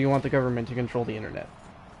 or do you want the government to control the internet?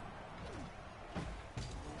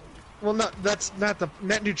 Well, no, that's not the...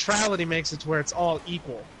 Net neutrality makes it to where it's all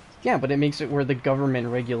equal. Yeah, but it makes it where the government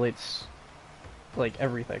regulates, like,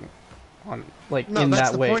 everything on, like, in that way. No,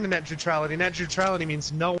 that's the point of net neutrality. Net neutrality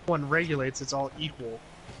means no one regulates, it's all equal.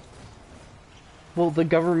 Well, the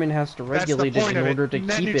government has to regulate it in order to keep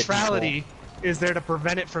it equal. Net neutrality is there to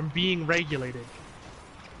prevent it from being regulated.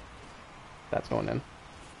 That's going in.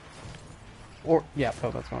 Or, yeah,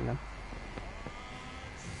 oh, that's going in.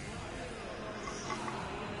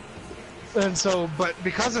 And so, but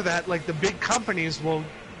because of that, like, the big companies will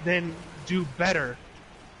then do better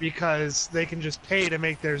because they can just pay to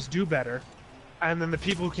make theirs do better, and then the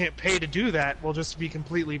people who can't pay to do that will just be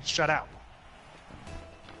completely shut out.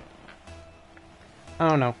 I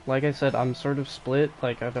don't know. Like I said, I'm sort of split.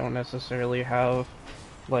 Like, I don't necessarily have,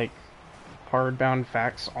 like, hardbound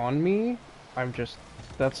facts on me.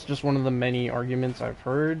 That's just one of the many arguments I've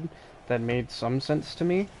heard that made some sense to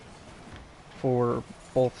me for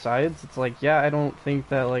both sides. It's like, yeah, I don't think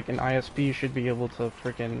that, like, an ISP should be able to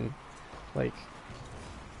frickin', like,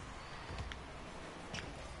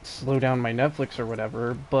 slow down my Netflix or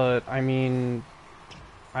whatever, but, I mean,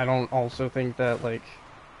 I don't also think that, like,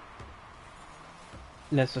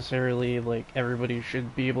 necessarily, like, everybody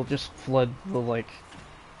should be able to just flood the, like,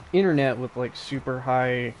 internet with, like, super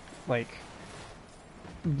high, like,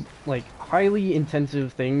 like highly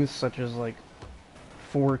intensive things such as like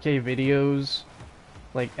 4K videos,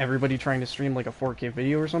 like everybody trying to stream like a 4K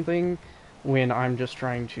video or something, when I'm just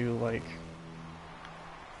trying to like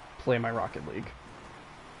play my Rocket League.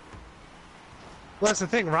 Well, that's the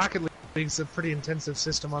thing. Rocket League's a pretty intensive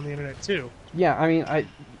system on the internet too. Yeah, I mean,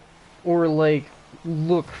 or like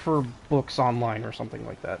look for books online or something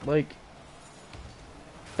like that. Like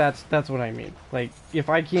that's what I mean. Like if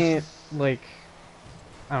I can't like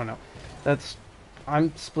I don't know. That's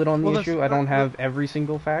I'm split on the issue. I don't have every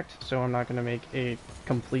single fact, so I'm not going to make a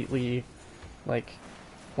completely like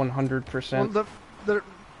 100%. Well,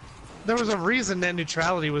 there was a reason net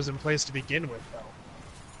neutrality was in place to begin with,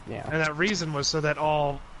 though. Yeah. And that reason was so that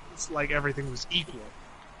like everything was equal.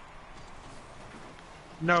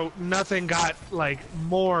 No, nothing got like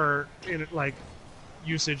more in like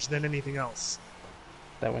usage than anything else.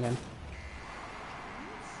 That went in.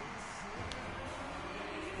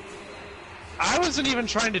 I wasn't even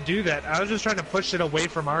trying to do that. I was just trying to push it away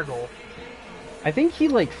from our goal. I think he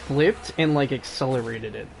like flipped and like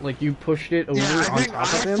accelerated it. Like you pushed it over I on think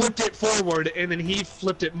top of him. I flipped it forward and then he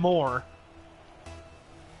flipped it more.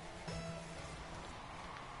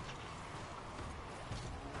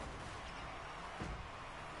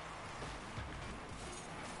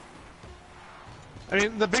 I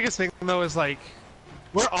mean, the biggest thing though is like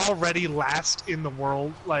we're already last in the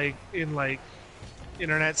world, like in like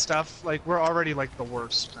internet stuff. Like we're already like the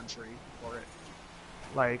worst country for it.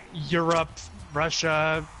 Like Europe,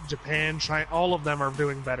 Russia, Japan, China, all of them are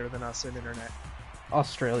doing better than us in internet.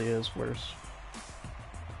 Australia is worse.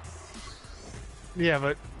 Yeah,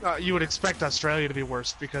 but you would expect Australia to be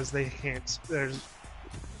worse because they can't.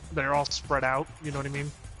 They're all spread out. You know what I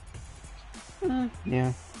mean?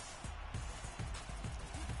 Yeah.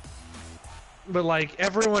 But like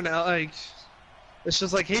everyone, like it's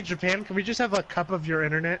just like, hey Japan, can we just have a cup of your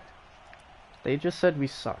internet? They just said we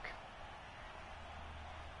suck.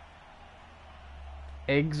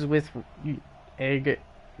 Egg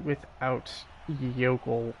without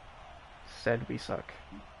yokel said we suck.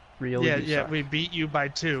 Really? Yeah, suck. we beat you by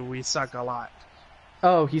 2. We suck a lot.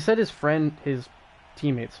 Oh, he said his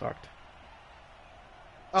teammate sucked.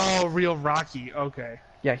 Oh, real Rocky. Okay.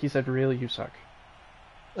 Yeah, he said, really, you suck.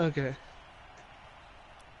 Okay.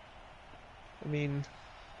 I mean,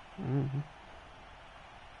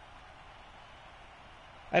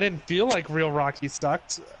 I didn't feel like real Rocky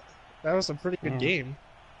sucked. That was a pretty good game.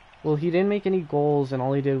 Well, he didn't make any goals, and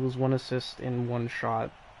all he did was 1 assist in 1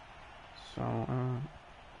 shot. So,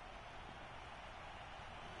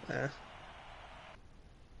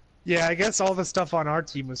 Yeah, I guess all the stuff on our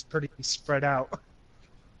team was pretty spread out.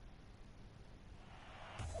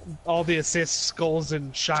 All the assists, goals,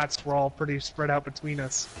 and shots were all pretty spread out between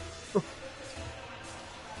us.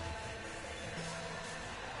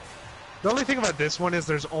 The only thing about this one is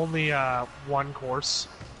there's only 1 course.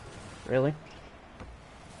 Really?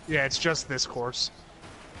 Yeah, it's just this course.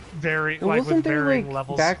 With wasn't there, varying like,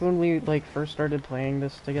 levels. back when we, like, first started playing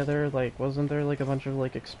this together, like, wasn't there, like, a bunch of,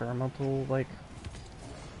 like, experimental, like,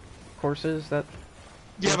 courses that...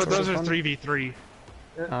 Yeah, but those are 3v3.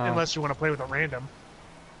 Unless you want to play with a random.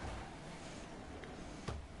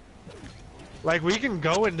 Like, we can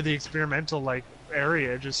go into the experimental, like,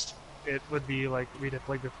 area, just... It would be like we'd have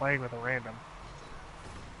been playing with a random.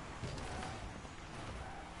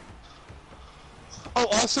 Oh,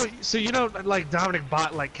 also, so you know, like Dominic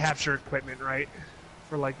bought like capture equipment, right?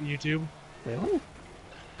 For like YouTube. Really?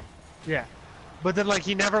 Yeah, but then like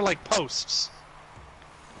he never like posts.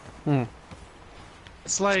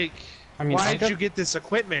 It's like, I mean, why did you get this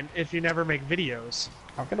equipment if you never make videos?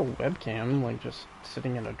 I've got a webcam, like just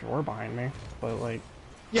sitting in a drawer behind me, but like.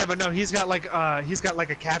 Yeah, but no, he's got like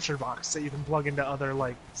a capture box that you can plug into other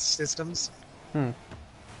like systems.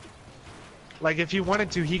 Like if he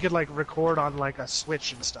wanted to, he could like record on like a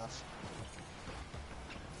Switch and stuff.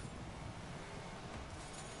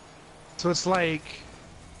 So it's like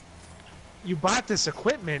you bought this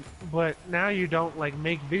equipment, but now you don't like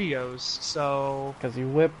make videos. So because he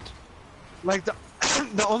whipped. Like the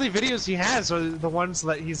only videos he has are the ones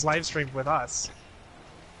that he's live streamed with us.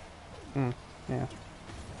 Yeah.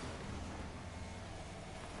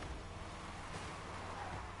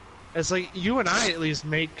 It's like, you and I at least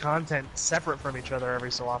make content separate from each other every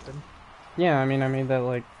so often. Yeah, I mean, I made that,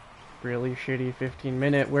 like, really shitty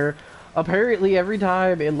 15-minute where apparently every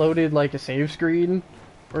time it loaded, like, a save screen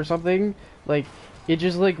or something, like, it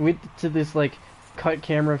just, like, went to this, like, cut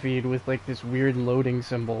camera feed with, like, this weird loading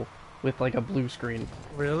symbol with, like, a blue screen.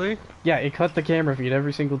 Really? Yeah, it cut the camera feed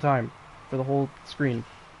every single time for the whole screen.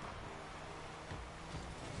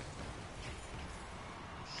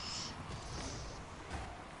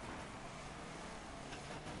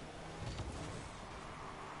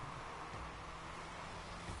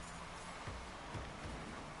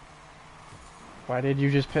 Why did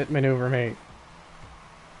you just pit maneuver me?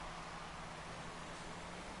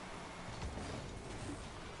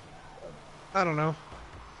 I don't know.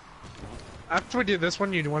 After we do this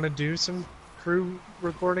one, you'd want to do some crew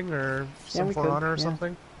recording or some we For could, Honor or yeah.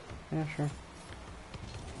 something? Yeah, sure.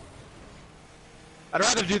 I'd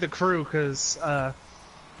rather do the crew, because I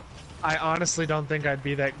honestly don't think I'd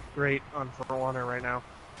be that great on For Honor right now.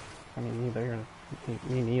 I mean, neither.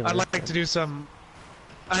 Me neither. I'd like but- to do some...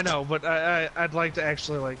 I know, but I'd like to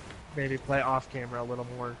actually, like, maybe play off-camera a little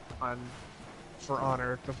more on For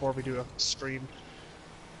Honor before we do a stream.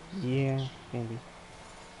 Yeah, maybe.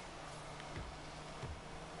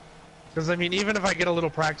 Because, I mean, even if I get a little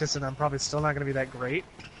practice in, I'm probably still not going to be that great.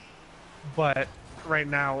 But right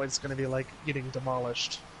now, it's going to be like getting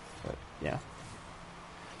demolished. But, yeah.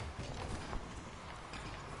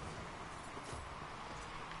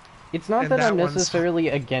 It's not And that that I'm one's- necessarily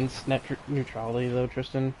against net neutrality, though,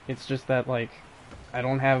 Tristan. It's just that, like, I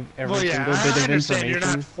don't have every Well, yeah, single I bit of understand you're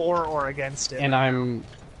information, not for or against it. and I'm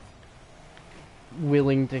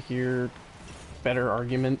willing to hear better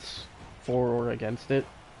arguments for or against it.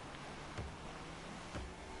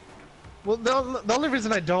 Well, the only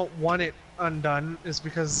reason I don't want it undone is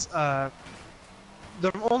because the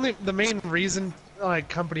main reason like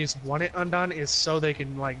companies want it undone is so they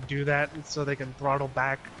can like do that, and so they can throttle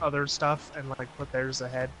back other stuff and like put theirs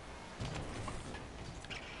ahead.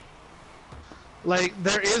 Like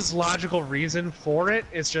there is logical reason for it.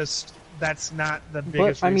 It's just that's not the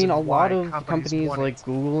biggest But, I mean, reason a lot why of companies want like it.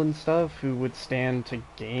 Google and stuff who would stand to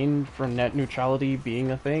gain from net neutrality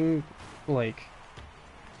being a thing, like,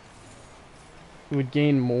 would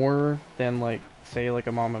gain more than, like, say, like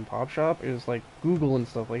a mom and pop shop, is like Google and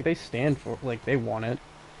stuff. Like, they stand for, like, they want it.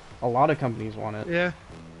 A lot of companies want it. Yeah.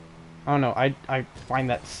 I don't know, I find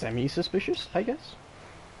that semi-suspicious, I guess.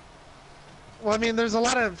 Well, I mean, there's a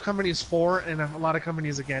lot of companies for and a lot of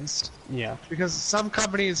companies against. Yeah. Because some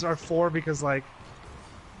companies are for because like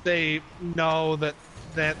they know that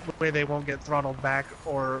way they won't get throttled back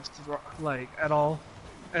or like at all,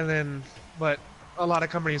 and then but a lot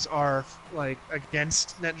of companies are like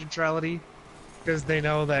against net neutrality because they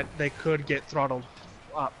know that they could get throttled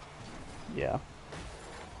up. Yeah.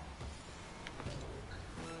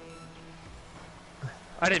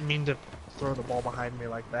 I didn't mean to throw the ball behind me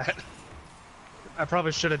like that. I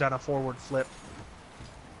probably should have done a forward flip.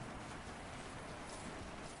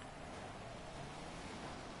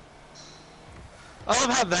 I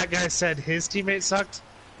love how that guy said his teammate sucked,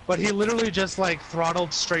 but he literally just like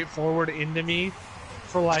throttled straight forward into me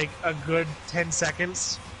for like a good 10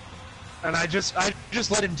 seconds. And I just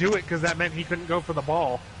let him do it because that meant he couldn't go for the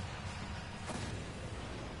ball.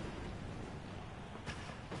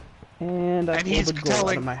 And I And pulled he's a goal out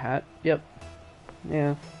telling- of my hat. Yep.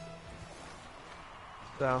 Yeah.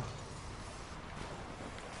 So.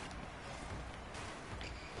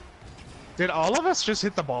 Did all of us just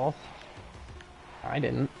hit the ball? I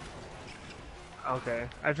didn't. Okay.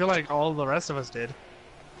 I feel like all the rest of us did.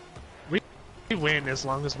 We win as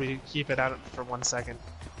long as we keep it out for 1 second.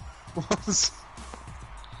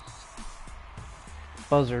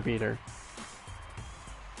 Buzzer beater.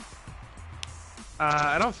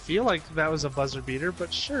 I don't feel like that was a buzzer beater,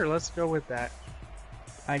 but sure, let's go with that.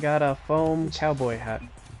 I got a foam cowboy hat.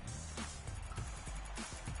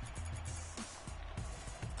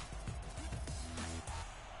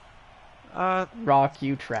 Rock,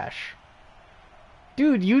 you trash.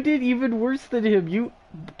 Dude, you did even worse than him.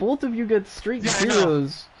 Both of you got straight Yeah, I know.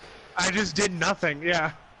 zeros. I just did nothing,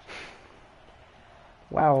 yeah.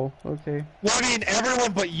 Wow, okay. Well, I mean,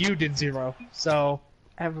 everyone but you did 0, so...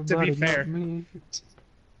 Everybody fair. but me.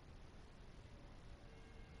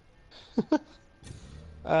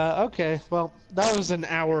 Okay, well, that was an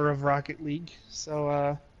hour of Rocket League,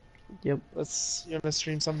 so, Yep. you wanna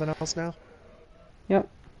stream something else now? Yep.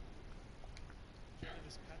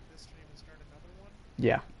 Just cut this stream and start another one?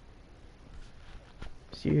 Yeah.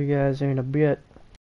 See you guys in a bit.